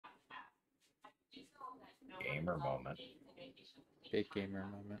gamer moment. Big gamer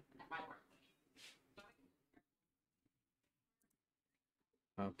moment.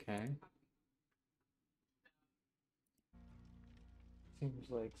 Okay. Seems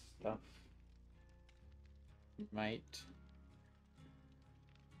like stuff might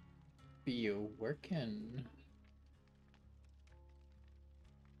be working.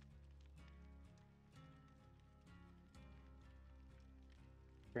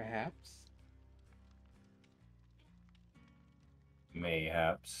 Perhaps.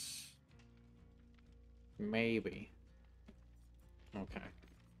 Mayhaps. Maybe. Okay.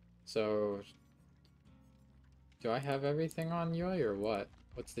 So, do I have everything on Yoi or what?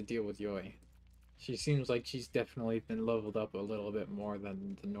 What's the deal with Yoi? She seems like she's definitely been leveled up a little bit more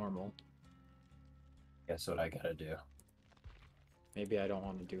than the normal. Guess what I gotta do? Maybe I don't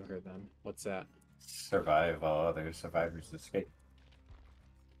want to do her then. What's that? Survive while other survivors escape.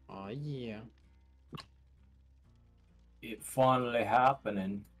 Aw, yeah. It finally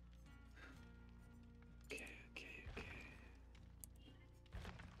happening. Okay.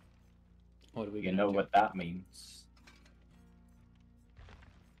 What are we You gonna know do? what that means.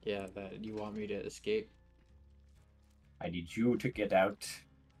 Yeah, that you want me to escape? I need you to get out.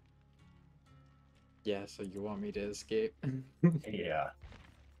 Yeah, so you want me to escape? Yeah.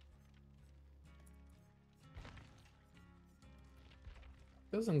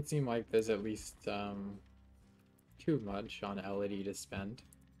 Doesn't seem like there's at least too much on Elodie to spend.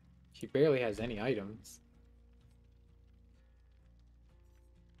 She barely has any items.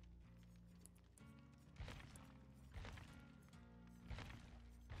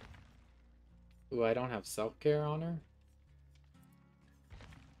 Ooh, I don't have self-care on her?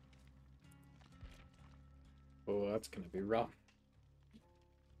 Oh, that's gonna be rough.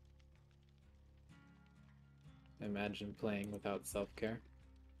 Imagine playing without self-care.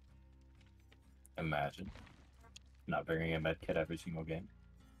 Imagine. Not bringing a medkit every single game.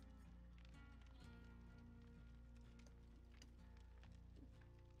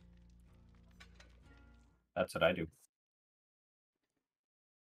 That's what I do.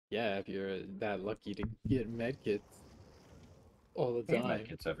 Yeah, if you're that lucky to get medkits all the Get time.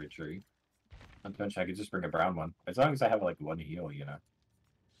 medkits every tree. Sometimes I could just bring a brown one. As long as I have like one heal, you know.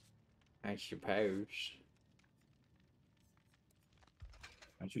 I suppose.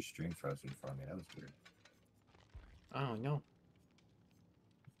 Why'd you stream frozen for me? That was weird. Oh no.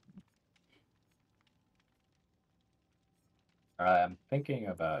 I'm thinking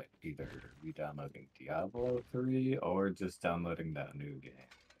about either re-downloading Diablo 3 or just downloading that new game.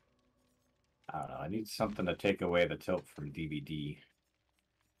 I don't know. I need something to take away the tilt from DVD.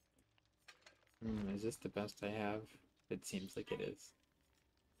 Is this the best I have? It seems like it is.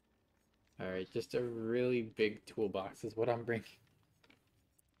 Alright, just a really big toolbox is what I'm bringing.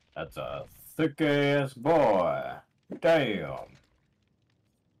 That's a thick ass boy. Damn.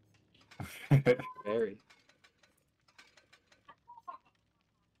 Very.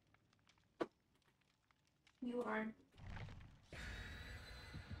 You are.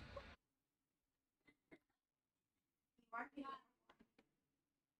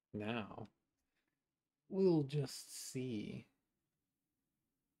 Now, we'll just see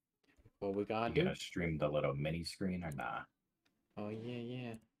what we gotta You do. gonna stream the little mini screen or nah? Oh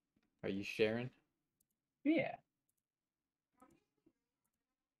yeah. Are you sharing? Yeah.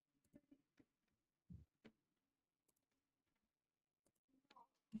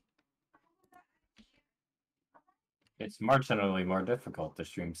 It's marginally more difficult to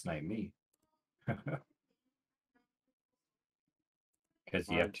stream snipe me. Because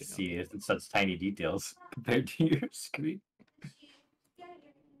you have to see it in such tiny details compared to your screen.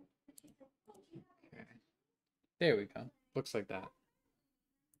 Okay. There we go. Looks like that.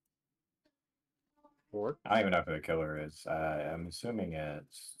 Work. I don't even know who the killer is. I'm assuming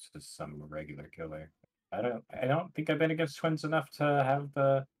it's just some regular killer. I don't think I've been against twins enough to have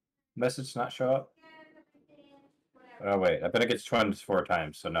the message not show up. Oh wait, I've been against twins 4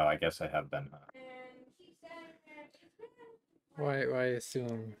 times, so no, I guess I have been. Why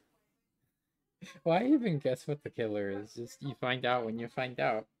assume? Why even guess what the killer is? Just you find out when you find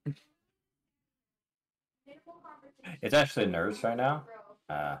out. It's actually nerves right now.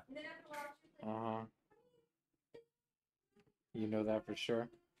 You know that for sure.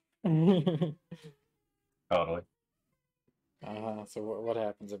 Totally. So what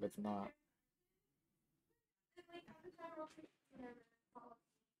happens if it's not?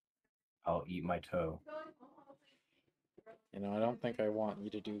 I'll eat my toe. You know, I don't think I want you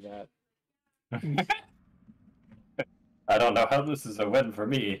to do that. I don't know how this is a win for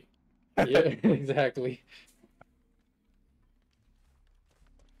me. Yeah, exactly.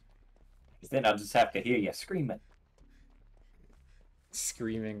 then I'll just have to hear you screaming.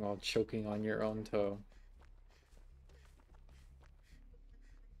 Screaming while choking on your own toe.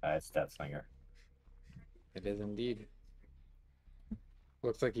 It's Deathslinger. It is indeed.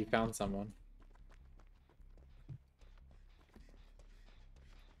 Looks like you found someone.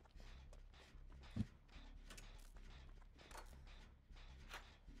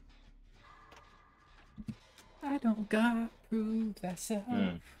 I don't got proof that's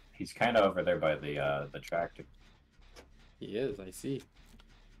He's kind of over there by the tractor. He is, I see.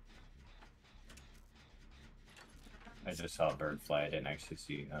 I just saw a bird fly. I didn't actually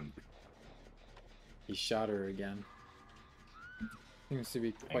see him. He shot her again. Seems to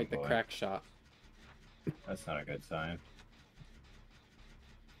be quite the boy. crack shot. That's not a good sign.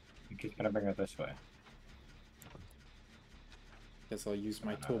 I think he's gonna bring her this way. Guess I'll use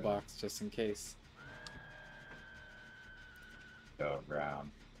my Oh, no. toolbox just in case. Go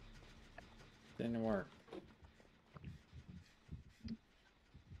around. Didn't work.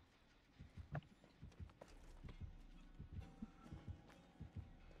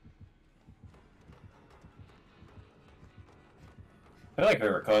 I feel like we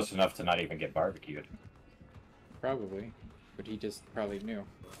were close enough to not even get barbecued. Probably. But he just probably knew.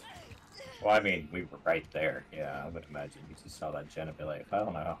 Well, I mean, we were right there. Yeah, I would imagine you just saw that gen and be like, I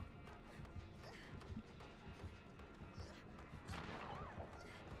don't know.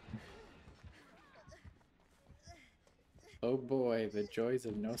 Oh boy, the joys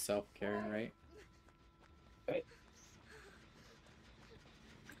of no self-care, right? Right.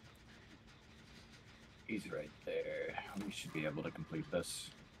 He's right there. We should be able to complete this.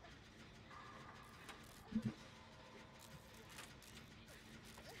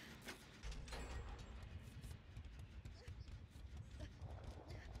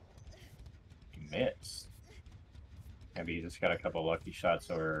 He missed. Maybe he just got a couple lucky shots,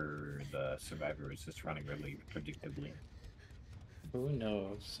 or the survivor was just running really predictably. Who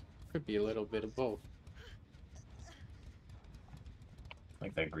knows? Could be a little bit of both.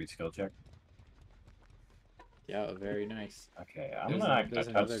 Like that great skill check. Yeah, very nice. Okay, I'm There's not there's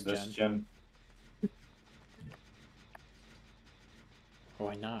gonna touch another this gen. gen.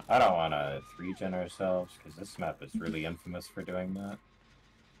 Why not? I don't want to 3-gen ourselves, because this map is really infamous for doing that.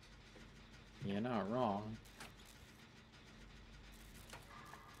 You're not wrong.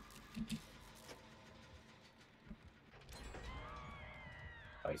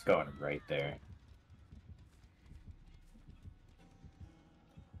 Oh, he's going right there.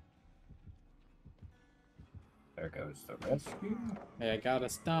 There goes the rescue. Hey, I got a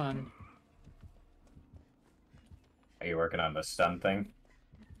stun. Are you working on the stun thing?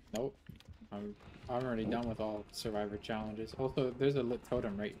 Nope. I'm already done with all survivor challenges. Also, there's a lit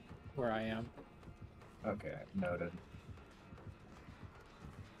totem right where I am. Okay, noted.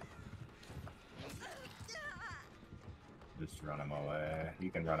 Just run him away. You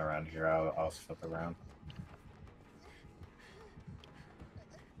can run around here. I'll slip around.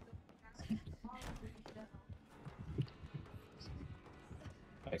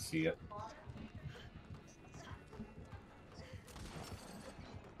 I see it.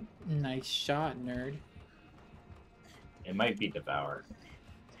 Nice shot, nerd. It might be Devour.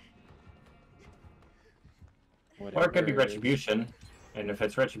 Whatever Or it could be is. Retribution. And if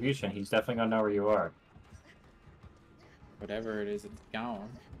it's Retribution, he's definitely gonna know where you are. Whatever it is, it's gone.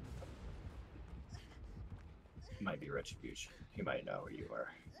 It might be Retribution. He might know where you are.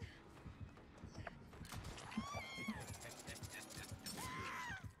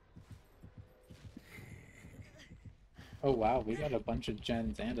 Oh wow, we got a bunch of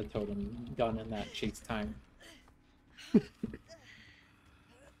gens and a totem gun in that chase time. Is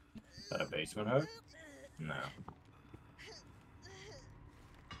that a basement hook? No.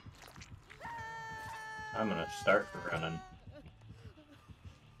 I'm gonna start running.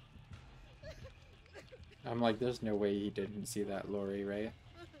 I'm like, there's no way he didn't see that Lori, right?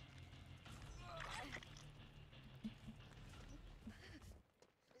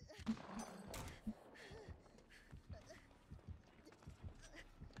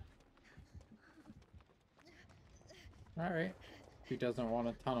 Alright. If he doesn't want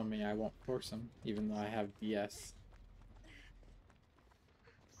to tunnel me, I won't force him, even though I have BS.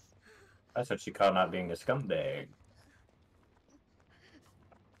 That's what you call not being a scumbag.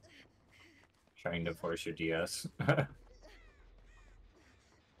 Trying to force your DS.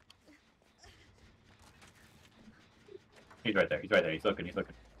 He's right there. He's right there. He's looking. He's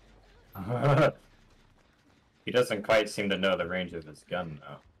looking. He doesn't quite seem to know the range of his gun,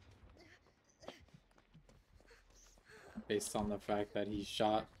 though. Based on the fact that he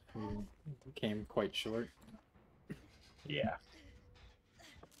shot and came quite short. Yeah.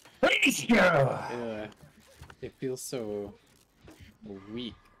 Ugh. It feels so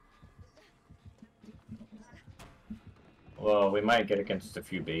weak. Well, we might get against a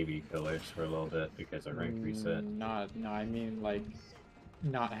few baby killers for a little bit because of rank reset. No, I mean like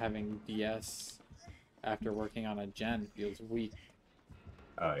not having DS after working on a gen feels weak.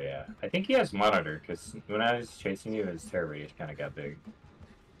 Oh yeah, I think he has monitor because when I was chasing you, his terror radius kind of got big.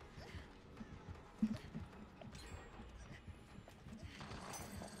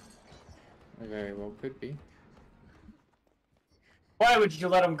 Very well could be. Why would you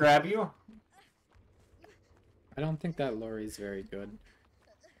let him grab you? I don't think that Lori's very good.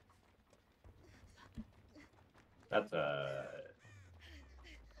 That's a.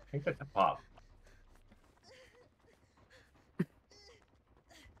 I think that's a pop.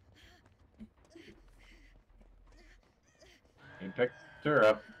 He picked her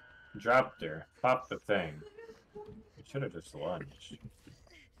up, dropped her, popped the thing. He should have just lunged.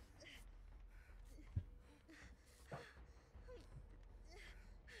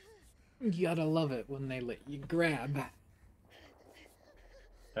 You gotta love it when they let you grab.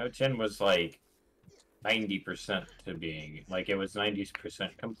 That gen was like 90% to being like it was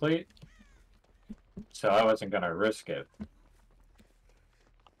 90% complete, so I wasn't gonna risk it.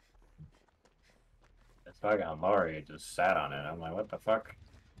 That's why I got Laurie just sat on it. I'm like, what the fuck?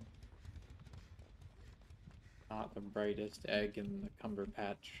 Not the brightest egg in the Cumber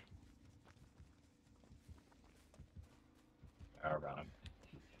Patch. I'll run him.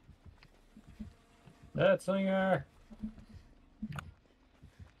 That's Slinger.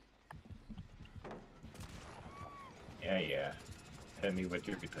 Yeah. Hit me with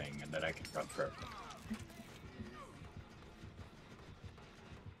everything, and then I can run through.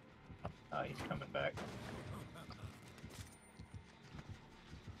 Oh, he's coming back.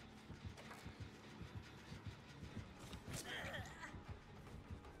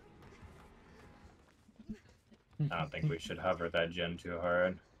 I don't think we should hover that gen too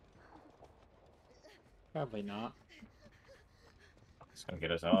hard. Probably not. It's gonna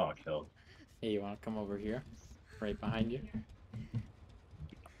get us all killed. Hey, you wanna come over here? Right behind you.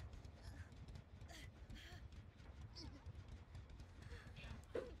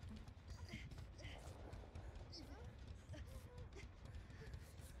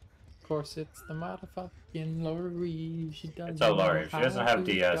 Of course, it's the motherfucking Lori. She doesn't. It's a Laurie. If she doesn't have how to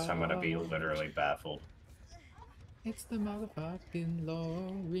DS, I'm gonna be dodge. literally baffled. It's the motherfucking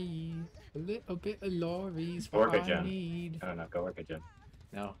Lori. A little bit of Lori's Work what a I gen. need. I don't know. Go work a gen.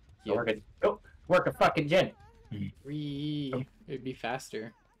 No. Go work a. Go work a fucking gen. It'd be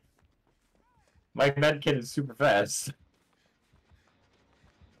faster. My medkit is super fast.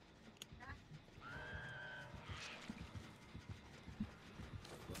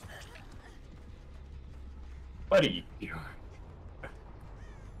 What are you doing?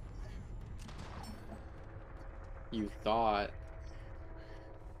 You thought.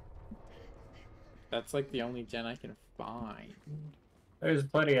 That's like the only gen I can find. There's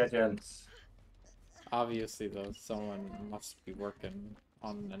plenty of gens. Obviously, though, someone must be working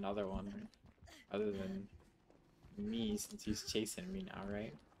on another one other than me, since he's chasing me now,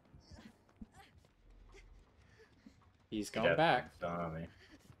 right? He's going back. Still on me.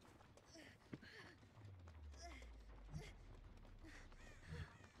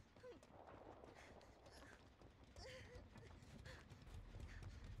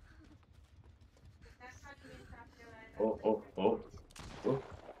 Oh.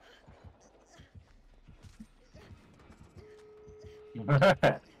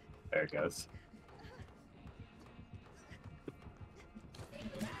 There it goes.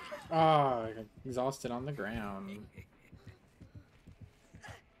 Ah, I got exhausted on the ground.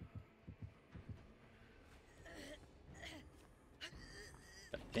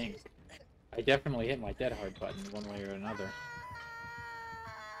 Dang. I definitely hit my dead hard button one way or another.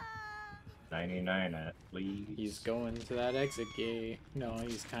 99 at least. He's going to that exit gate. No,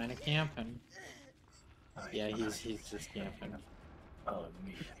 he's kind of camping. Oh, Yeah, fine. he's just camping. Oh,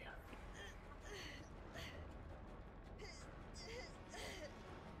 me.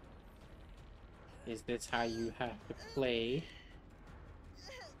 Is this how you have to play?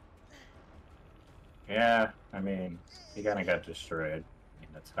 Yeah, I mean, he kind of got destroyed. I mean,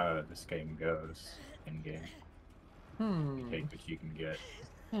 that's how this game goes in game. You take what you can get.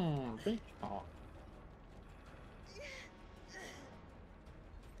 Big talk.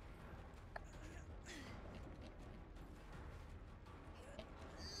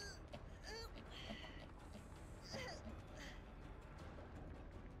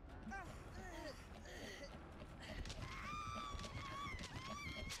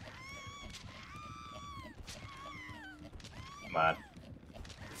 Come on.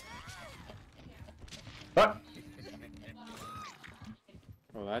 What?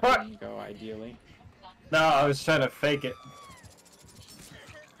 Well, that What? didn't go ideally. No, I was trying to fake it.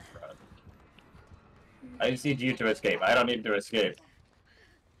 I just need you to escape. I don't need to escape.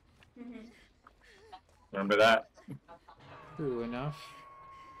 Mhm. Remember that? True enough.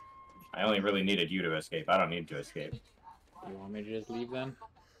 I only really needed you to escape. I don't need to escape. You want me to just leave then?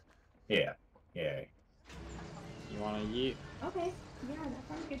 Yeah. Yeah. You want to yeet? Okay. Yeah, that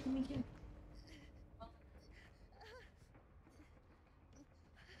sounds good to me too.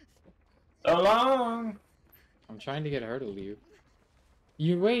 So long! I'm trying to get her to leave.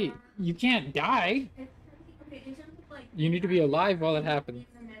 You wait. You can't die. Okay, in terms of like. You need to be alive while it happens.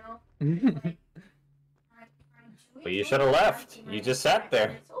 In the middle, like, But you should have left. You just sat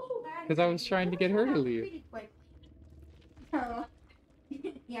there. Because I was trying to get her to leave. So,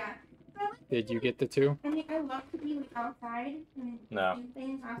 yeah. Did you get the two? I mean, I love to be like outside and No. do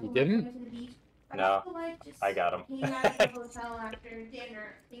things. I also You love didn't? to go to the beach. I No. also like just I got 'em. hang out at the hotel after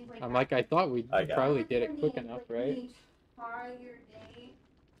dinner, things like I'm that. like, I thought we I got probably did it quick enough, Like, right? really far your day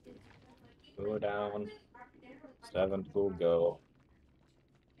is just, like, Go down. after dinner, like, 7 will go.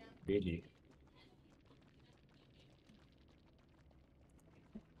 GG.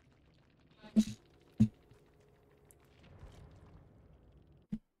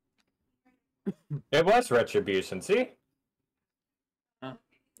 It was retribution, see? Huh.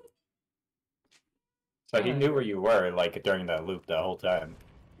 So he knew where you were, like, during that loop the whole time.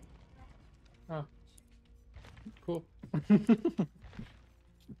 Cool.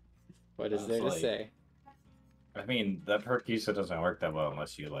 What is That's there to like- say? I mean, that perk usually doesn't work that well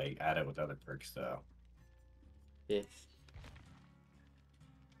unless you, like, add it with other perks, though. Yes.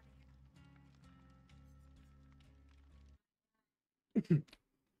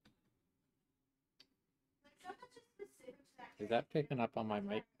 Is that picking up on my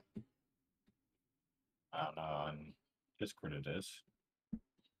mic? I don't know, on Discord it is.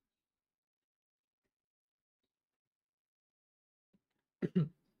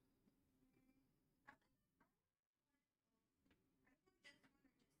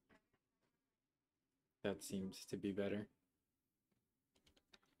 That seems to be better.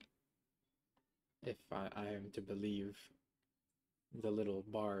 If I am to believe the little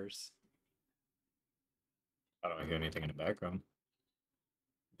bars. I don't hear anything in the background.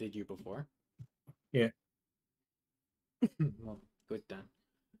 Did you before? Yeah. Well, good then.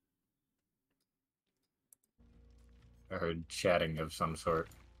 I heard chatting of some sort.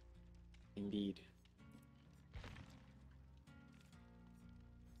 Indeed.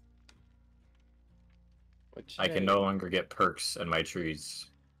 What I can no longer get perks in my trees.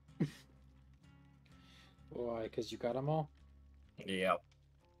 Why? Because you got them all? Yeah.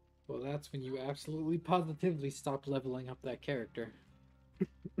 Well, that's when you absolutely positively stop leveling up that character.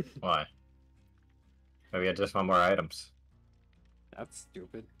 Why? Maybe I just want more items. That's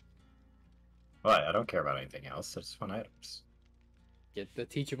stupid. What? I don't care about anything else. I just want items. Get the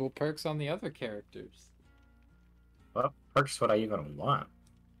teachable perks on the other characters. What perks would I even want?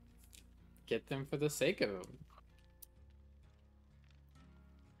 Get them for the sake of them.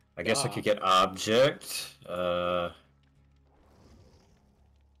 I guess I could get object. Oh,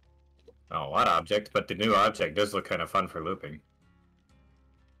 what object? But the new object does look kind of fun for looping.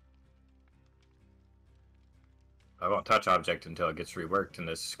 I won't touch object until it gets reworked in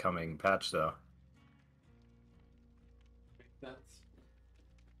this coming patch, though. That's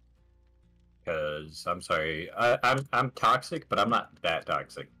Because I'm sorry, I'm toxic, but I'm not that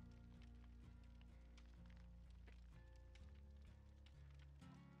toxic.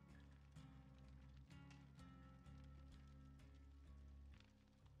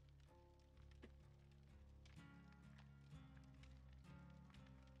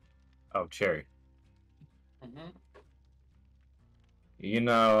 Oh, Cherry. mm-hmm. You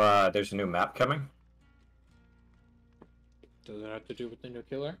know, there's a new map coming. Does it have to do with the new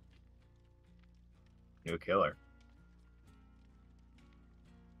killer? New killer.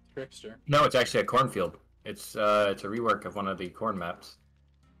 Trickster. No, it's actually a cornfield. It's a rework of one of the corn maps.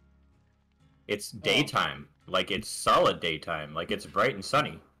 It's daytime, like it's solid daytime, like it's bright and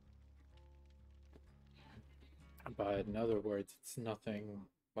sunny. But in other words, it's nothing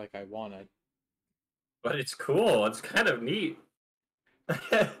like I wanted. But it's cool. It's kind of neat.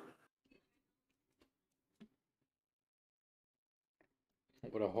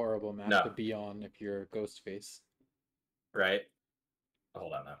 What a horrible map No. to be on if you're Ghostface. Right?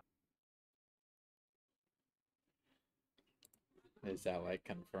 Hold on now. Is that like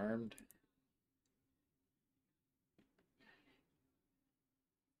confirmed?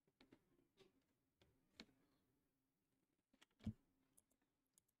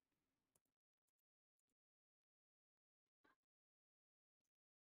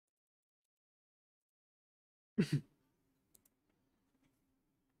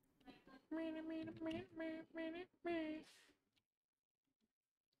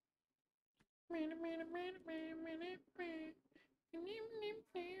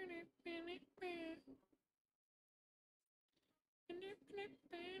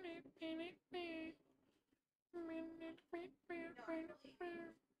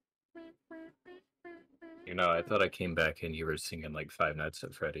 You know, I thought I came back and you were singing like Five Nights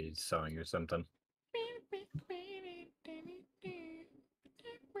at Freddy's song or something.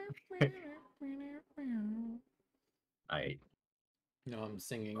 I No, I'm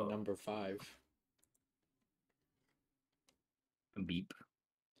singing Oh. number 5. Beep.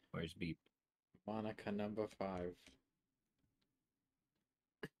 Where's Beep? Monica number 5.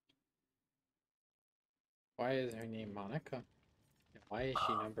 Why is her name Monica? Why is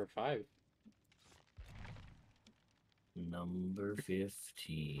she number 5? Number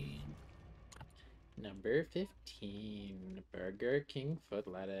 15. Number 15. Burger King foot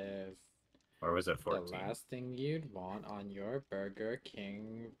lettuce. Or was it The 14? last thing you'd want on your Burger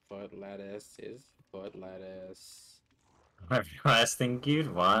King foot lettuce is foot lettuce. The last thing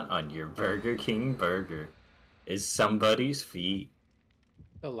you'd want on your Burger King burger is somebody's feet.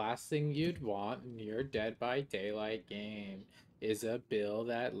 The last thing you'd want in your Dead by Daylight game is a bill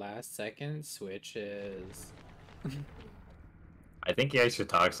that last second switches. I think he actually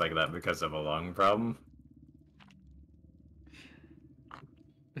talks like that because of a lung problem.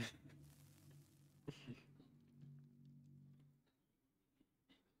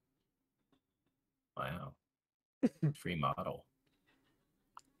 Wow. Free model.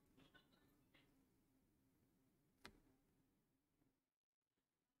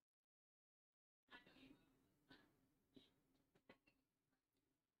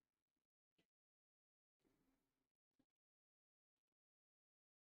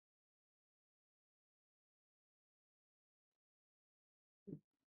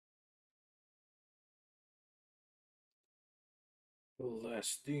 The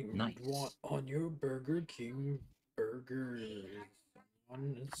last thing Nice. you'd want on your Burger King burger is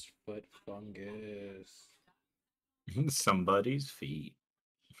someone's foot fungus. Somebody's feet.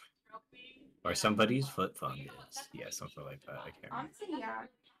 Or somebody's foot fungus. Yeah, something like that. I can't remember. Honestly, yeah.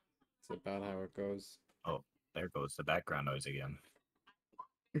 It's about how it goes. Oh, there goes the background noise again.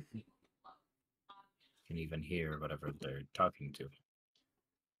 Can even hear whatever they're talking to.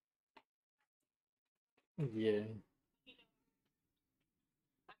 Yeah.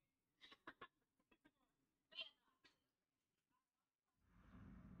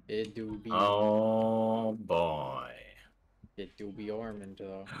 It do be Oh boy. it do be Ormond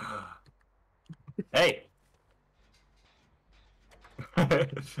though. Hey! Sorry,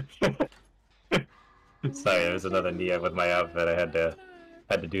 there was another Nia with my outfit. I had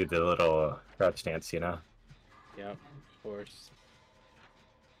to do the little crouch dance, you know? Yep, of course.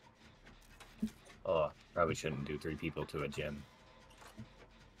 Oh, probably shouldn't do 3 people to a gym.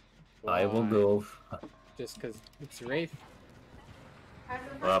 I will Why? go. Just because it's Wraith.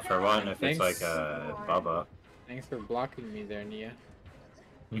 Well, for one, if it's like Thanks. Bubba. Thanks for blocking me there, Nia.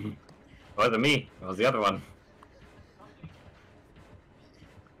 It wasn't me. It was the other one.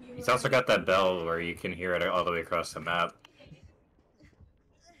 He's also got that bell where you can hear it all the way across the map.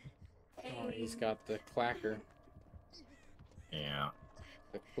 Oh, he's got the clacker. Yeah.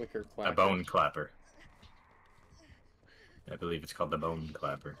 The clicker A clacker. bone clapper. I believe it's called the bone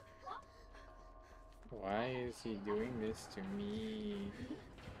clapper. Why is he doing this to me?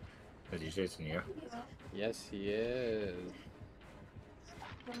 Is he chasing you? Yes, he is.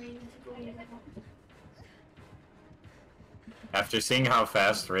 After seeing how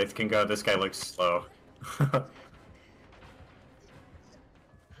fast Wraith can go, this guy looks slow.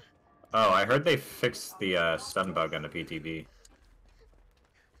 Oh, I heard they fixed the stun bug on the PTB.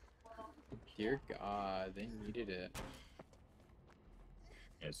 Dear God, they needed it.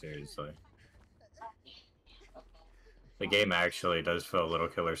 Yeah, seriously. The game actually does feel a little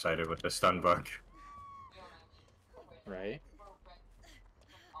killer-sided with the stun bug. Right?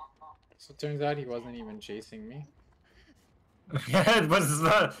 So it turns out he wasn't even chasing me. Was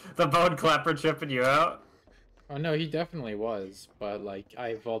the bone clapper chipping you out? Oh no, he definitely was, but like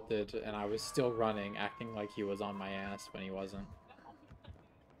I vaulted and I was still running, acting like he was on my ass when he wasn't.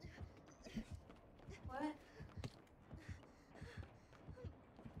 What?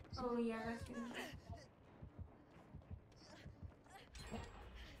 Oh yeah, that's good.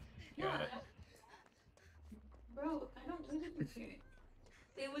 Got it. Bro, I don't live in here.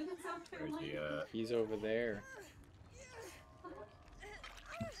 They live in South Where's Carolina. the He's over there.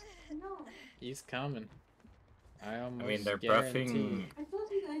 No. He's coming. I almost I mean, they're guarantee. buffing. I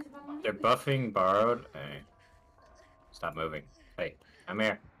told you guys about my They're buffing borrowed. Hey. Stop moving. Hey, come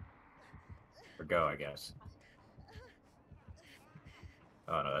here. Or go, I guess.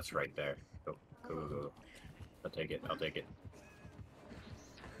 Oh no, that's right there. Go, go, go, go. I'll take it. I'll take it.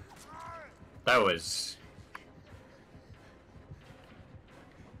 That was.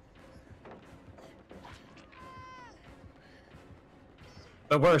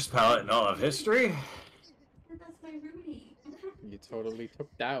 The worst palette in all of history. That's my roomie. You totally took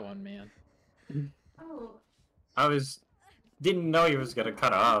that one, man. Oh. I didn't know he was gonna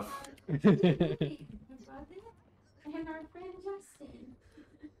cut off. My brother and our friend Justin.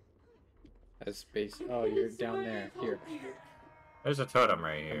 That's space. Oh, you're down there. Here. There's a totem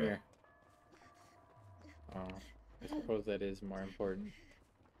right Come here. here. Oh, I suppose that is more important.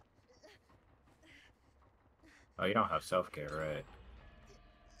 Oh, you don't have self-care, right?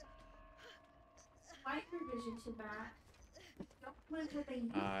 White revision to that. Don't live what they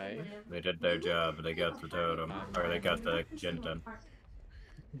used I- to live. They did their job. They got the totem, or they got the Jinten.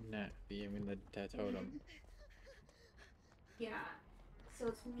 Nah, you mean the totem. Yeah. So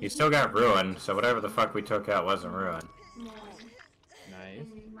it's me. He still got ruined, so whatever the fuck we took out wasn't ruined. Mom, Nice.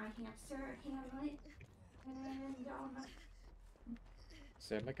 and my hamster, Hamlet, and Is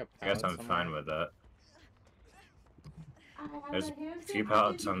there like a I guess pallet I'm fine somewhere? with that. I have There's a hamster. few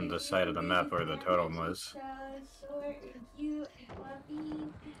pallets on the side of the map where the totem was. Short and cute and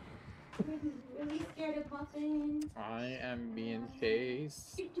fluffy. Really scared of muffins. I am being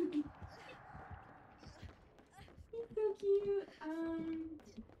chased. He's so cute.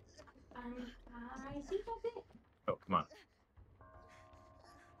 I think that's it. Oh, come on.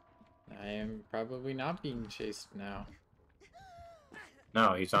 I am probably not being chased now.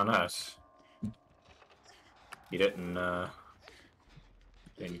 No, he's on us. He didn't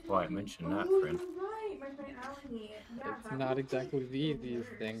quite mention that, Oh, friend. you're right. My friend Allie. Yeah, It's that not was exactly like the easiest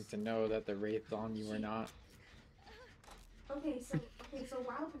worse. thing to know that the wraith's on you or not. Okay, so a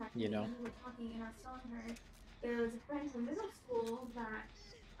while back, You know. we were talking, and I was telling her there was a friend from middle school that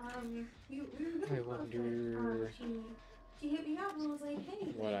we were really I close. wonder She hit me up and was like, hey,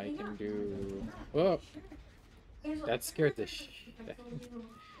 what I hang can out. do. Yeah, Whoa! sure. Angela, That scared the I shit. told you.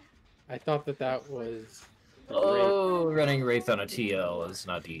 I thought that was. Oh, running Wraith on a TL is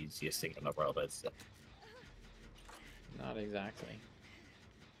not the easiest thing in the world. It's Not exactly.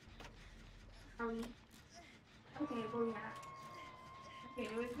 Are we? Okay, well, yeah. Okay,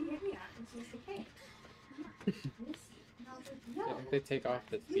 it was he hit me up, and she was like, hey, yeah, let me see. And I was like, no. Didn't they take off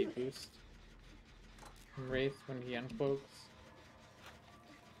the speed boost from Wraith when he uncloaks?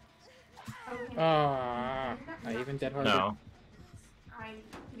 Okay. Ah, I even dead hard. no. I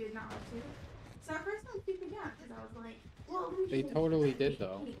did not want to. So at first I was freaking out because I was like, well, let me They just- totally did,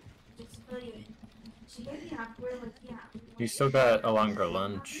 though. Just to fill you in. She hit me up, we're like, yeah. You still got a longer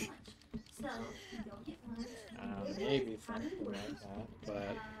lunch. So, we go get lunch. Maybe something like that,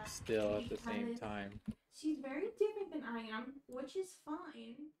 but still at the same time. She's very different than I am, which is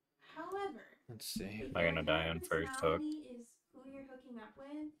fine. However, Let's see. Am I gonna die on first hook? Is who you're hooking up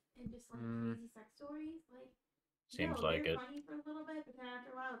with and just like crazy sex stories. Like, Seems no, like they're it. funny for a little bit, but then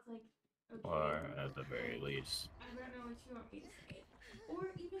after a while, it's like, okay. Or at the very least. I don't know what you want me to say. Or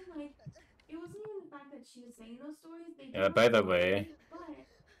even like, it wasn't even the fact that she was saying those stories. They Yeah, did by the all way, but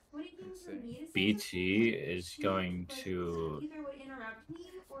when it came Let's for see. me to say BT something, is she, going like, to either would interrupt me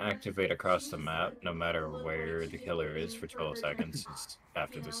or activate across the she map just, no like, matter look where like the she killer was is for waiting 12 her turn to seconds talk,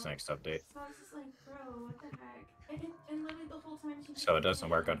 after you this know? next update. So I was just like, bro, what the heck? And literally the whole time she was So it like, doesn't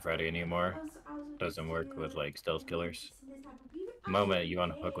work on Freddy anymore. I was with Doesn't this work with dude, like stealth and killers. this and this happened. We were The moment actually you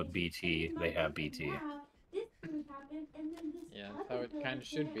unhook with engaged, BT, and they my have friend said, BT. yeah, this thing happened, and then this Yeah, that's other how it girl kinda did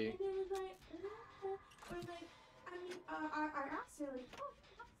should it, be. And then it was like, or like, I mean, I asked her like, oh,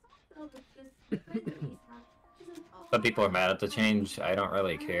 how this friend that he's had. She's like, oh, Some people are mad at the change. I don't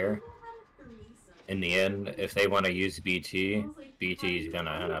really care. In the end, if they want to use BT, BT is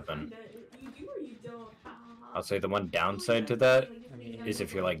gonna happen. You do or you don't. I'll say the one downside to that I mean, is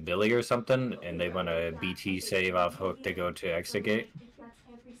if you're like Billy or something and they want to BT save off hook to go to Exegate.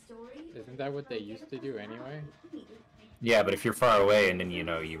 Isn't that what they used to do anyway? Yeah, but if you're far away and then you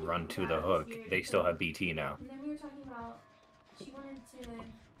know you run to the hook, they still have BT now. And then we were talking about she wanted to be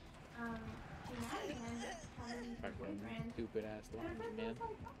mad again, having a Fucking boyfriend. stupid ass And her line, friend man. was like,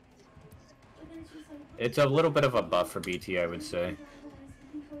 oh. But then she's like, It's a little bit of a buff for BT, I would say.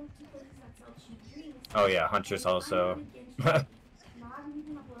 we go to places that sell cheap drinks. Oh yeah, Huntress also.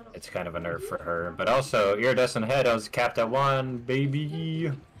 It's kind of a nerf for her, but also Iridescent Head was capped at 1,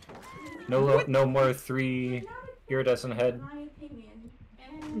 baby. No more 3 Iridescent Head. In my opinion,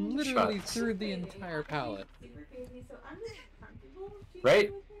 and Literally Shots. through the entire palette. super crazy, so I'm just comfortable choosing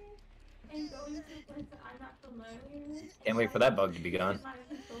Right? with it and going to a place that I'm not familiar. Can't wait for that bug to be gone. Not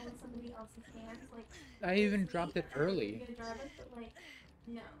in control in somebody else's hands. Like, I even it's dropped me, it I'm early. gonna drive it, but like,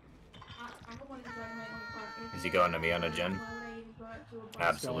 no. I don't want to drive my own car. Is he going to be on a gen? Why would I even go out to a bar? Going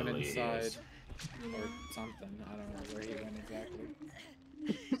Absolutely he inside is. You or know? something. I don't know where he went exactly.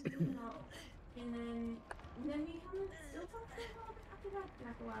 You know, and then we kind of still talk for a while, but after that,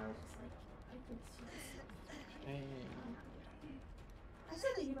 after a while, I was just like, I think she's just Hey. I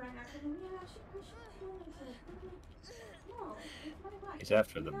said that you right now, and yeah, I should kill myself. I'm like, no, it's my life. He's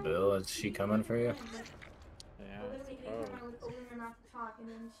after the bill. Is she coming for you? Yeah. Literally, Oh. anytime I was opening her mouth to talk, and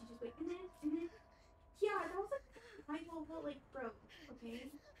then she just like, yeah, that was like, well, like, bro, okay,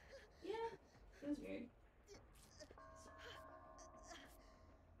 yeah, it was weird.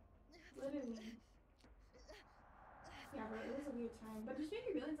 Literally. Yeah, bro, it was a weird time. But just made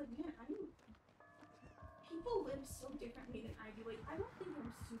me realize, like, man, people live so differently than I do. Like, I don't think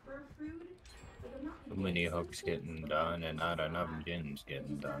I'm super rude. Like, I'm not. Too many against some hooks things, getting but, done like, and it's not just enough not- gens It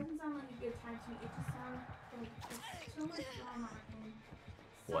getting just done. doesn't sound like a good time to me. It just sounds like there's so much drama and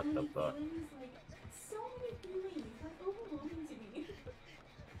so What the many fuck? feelings, like, so many feelings, like, overwhelming to me.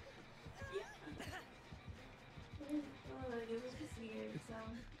 Yeah. It was just weird, so,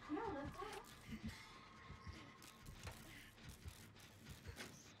 yeah, that's all.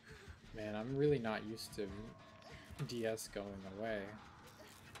 Man, I'm really not used to DS going away.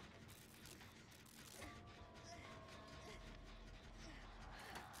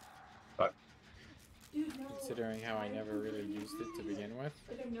 Fuck. Dude, no, Considering how I never really used it to begin with.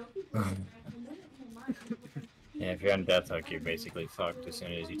 like, I know people, and I know it in my mind, and it's like, Yeah, if you're on Death Hook, you're basically fucked as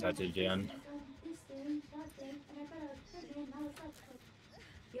soon as you touch a gen.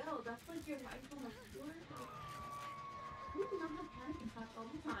 Yo, that's like your life on a tour. You do not have panic attacks all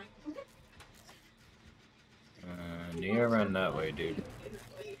the time. Near run that way, dude.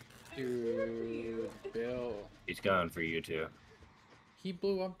 Dude, Bill. He's going for you too. He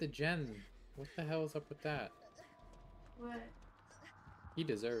blew up the gen. What the hell is up with that? What? He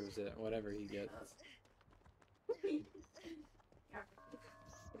deserves it, whatever he gets.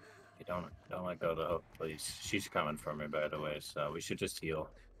 You don't let go of the hook, please. She's coming for me, by the way, so we should just heal.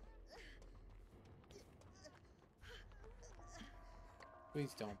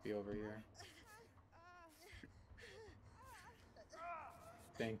 Please don't be over here.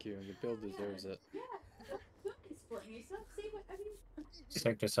 Thank you. The Bill deserves it. Yeah, don't explain yourself. Say whatever you Let's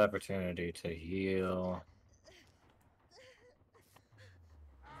take this opportunity to heal.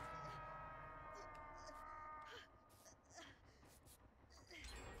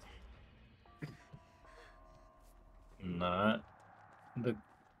 Not the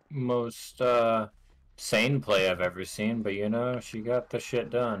most sane play I've ever seen, but you know, she got the shit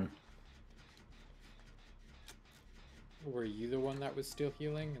done. Were you the one that was still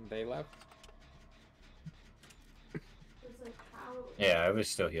healing and they left? It's like how. Yeah, I was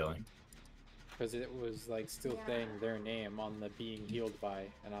still healing. Because it was like still Yeah. saying their name on the being healed by,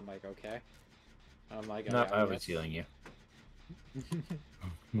 and I'm like, okay. I'm like, No, "Okay, I was guess." healing you.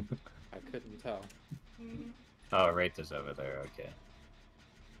 I couldn't tell. Oh, Wraith is over there, okay.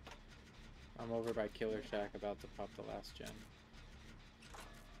 I'm over by Killer Shack about to pop the last gen.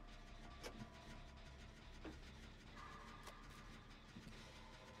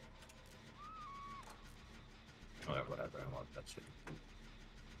 Whatever, I want that shit.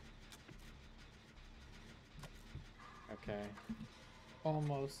 Okay.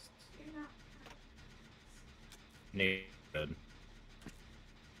 Almost. You're not. Needed.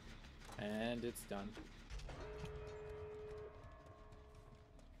 And it's done.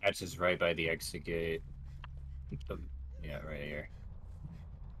 That's just right by the exit gate. Yeah, right here.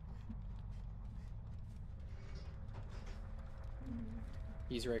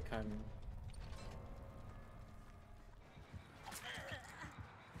 He's right coming.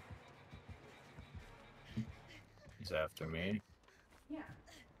 He's after me. Yeah.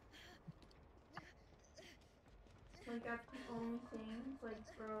 Like that's the only thing.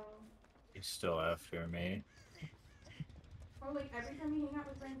 Like, bro. He's still after me. Or like every time we hang out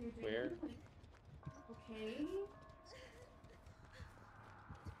with friends, you're drinking. Where? Like, okay.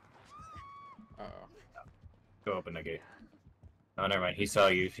 Uh-oh. Go open the gate. Oh, never mind. He saw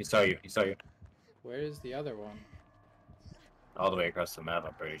you. He saw you. He saw you. Where is the other one? All the way across the map,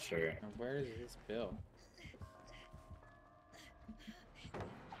 I'm pretty sure. And where is this Bill?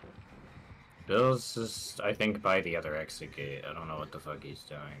 Bill's just, I think, by the other exit gate. I don't know what the fuck he's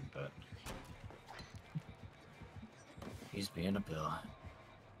doing, but... he's being a Bill.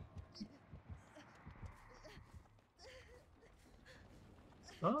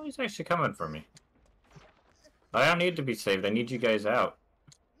 Oh, he's actually coming for me. I don't need to be saved. I need you guys out.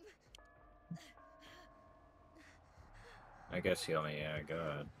 I guess heal me, yeah, go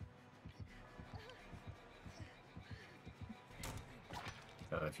ahead.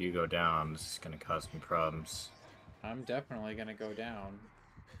 If you go down, this is gonna cause me problems. I'm definitely gonna go down.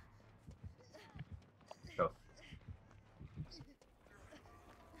 Go.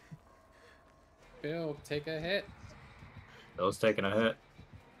 Bill, take a hit. Bill's taking a hit.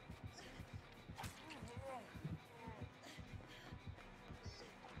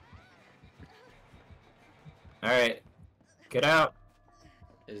 Alright. Get out.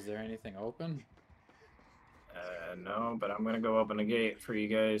 Is there anything open? No, but I'm gonna go open the gate for you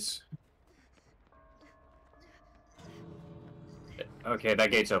guys. Okay,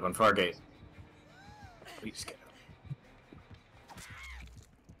 that gate's open. Far gate. Please get out.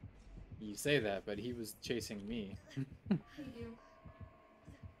 You say that, but he was chasing me. You do.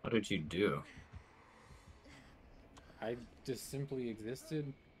 What did you do? I just simply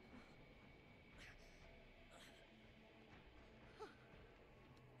existed.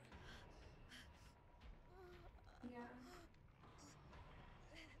 Yeah.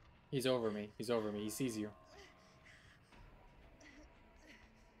 He's over me. He's over me. He sees you.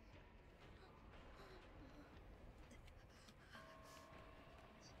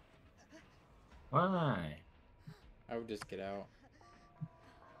 Why? I would just get out.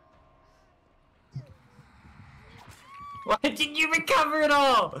 Why did you recover it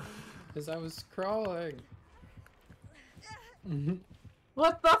all? Because I was crawling.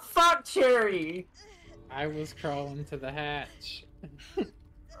 What the fuck, Cherry? I was crawling to the hatch.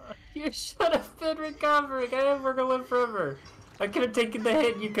 You should have been recovering. I didn't work to live forever. I could have taken the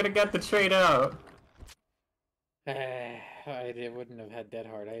hit and you could have got the trade out. I wouldn't have had Dead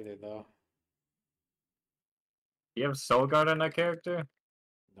Heart either, though. You have Soul Guard on that character?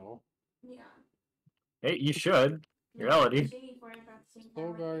 No. Yeah. Hey, you should. You're Elodie.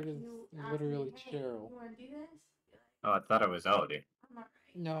 Soul Guard is literally Cheryl. You want to do this? Oh, I thought it was Elodie. I'm not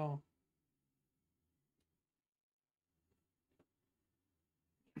right. No.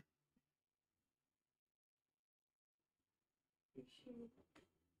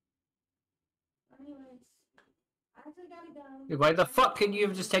 Anyways, I actually gotta go. Dude, why the fuck couldn't you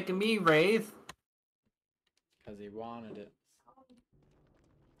have just taken me, Wraith? Because he wanted it.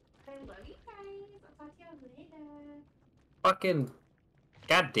 I love you guys. I'll talk to you later. Fucking...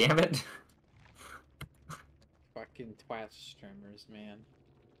 God damn it. Fucking twat streamers, man.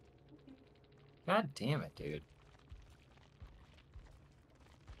 God damn it, dude.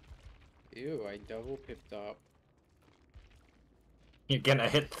 Ew, I double pipped up. You're gonna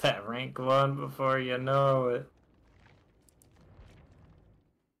hit that rank 1 before you know it.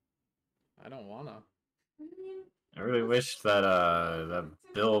 I don't wanna. I really wish that that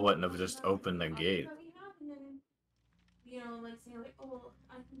Bill wouldn't have just opened the gate. You know, like saying like, oh,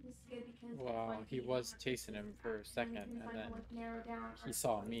 I think this is good because. Well, like, he you was have chasing him for a second, and like, then like, narrow down he our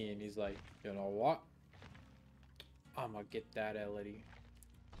saw choice. me, and he's like, you know what? I'm gonna get that Elodie.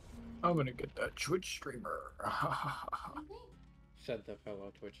 I'm gonna get that Twitch streamer. What do you think? Said the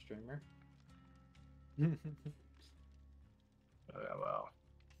fellow Twitch streamer. Oh, well.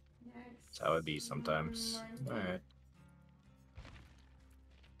 Next. That's how it be sometimes. Monday.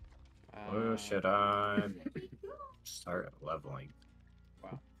 Alright. Or should I start leveling? I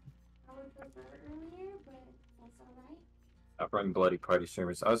would prefer earlier, but that's alright. I've run Bloody Party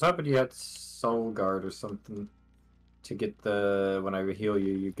streamers. I was hoping you had Soul Guard or something to get the... When I heal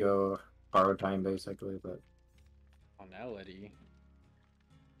you, you go borrow time, basically, but... On Elodie.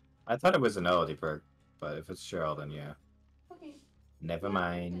 I thought it was an Elodie perk, but if it's Cheryl, then yeah. Okay. Never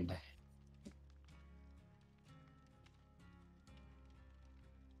mind.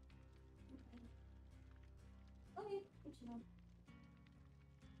 Okay, good to know.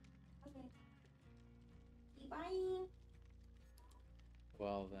 Okay. Bye.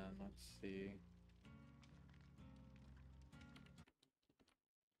 Well then, let's see.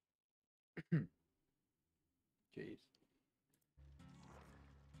 Jeez.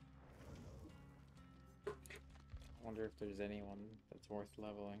 I wonder if there's anyone that's worth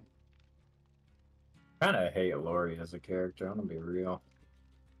leveling. Kinda hate Lori as a character, I'm gonna be real.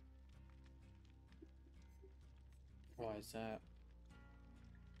 Why is that?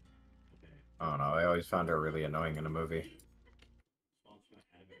 I don't know, I always found her really annoying in a movie.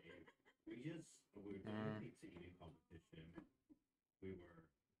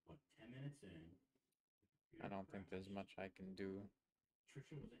 I don't think there's much I can do.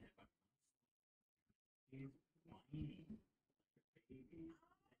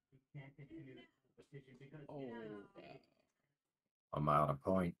 Oh, I'm out of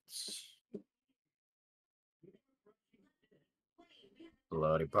points.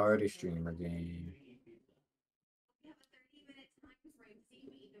 Bloody Party streamer game.